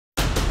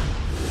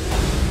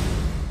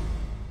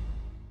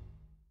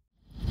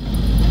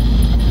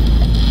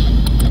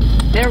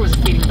there was a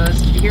feeding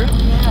buzz. Did you hear it?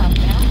 Yeah.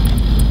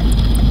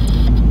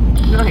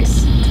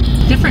 Nice.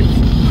 Different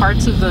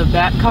parts of the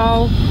bat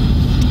call,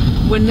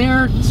 when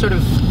they're sort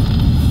of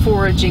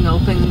foraging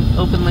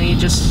openly,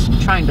 just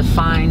trying to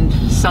find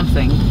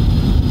something,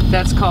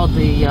 that's called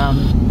the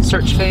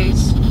search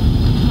phase.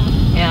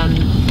 And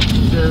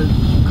the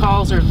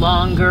calls are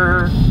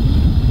longer.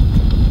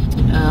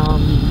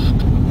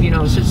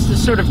 So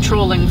it's sort of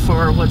trolling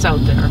for what's out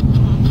there.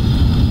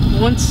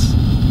 Once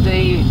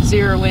they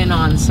zero in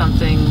on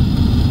something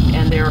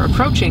and they're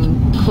approaching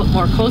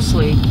more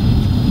closely,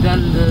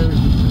 then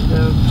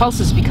the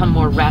pulses become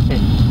more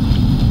rapid.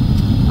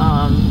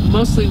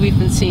 Mostly we've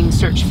been seeing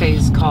search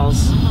phase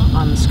calls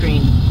on the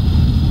screen,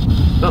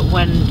 but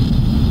when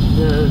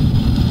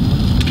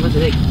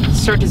they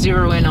start to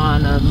zero in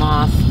on a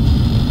moth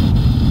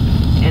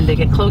and they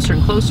get closer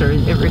and closer,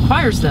 it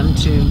requires them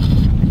to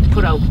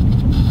put out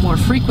more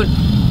frequent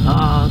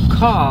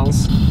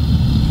calls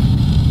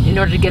in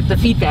order to get the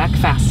feedback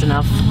fast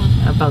enough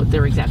about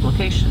their exact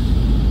location.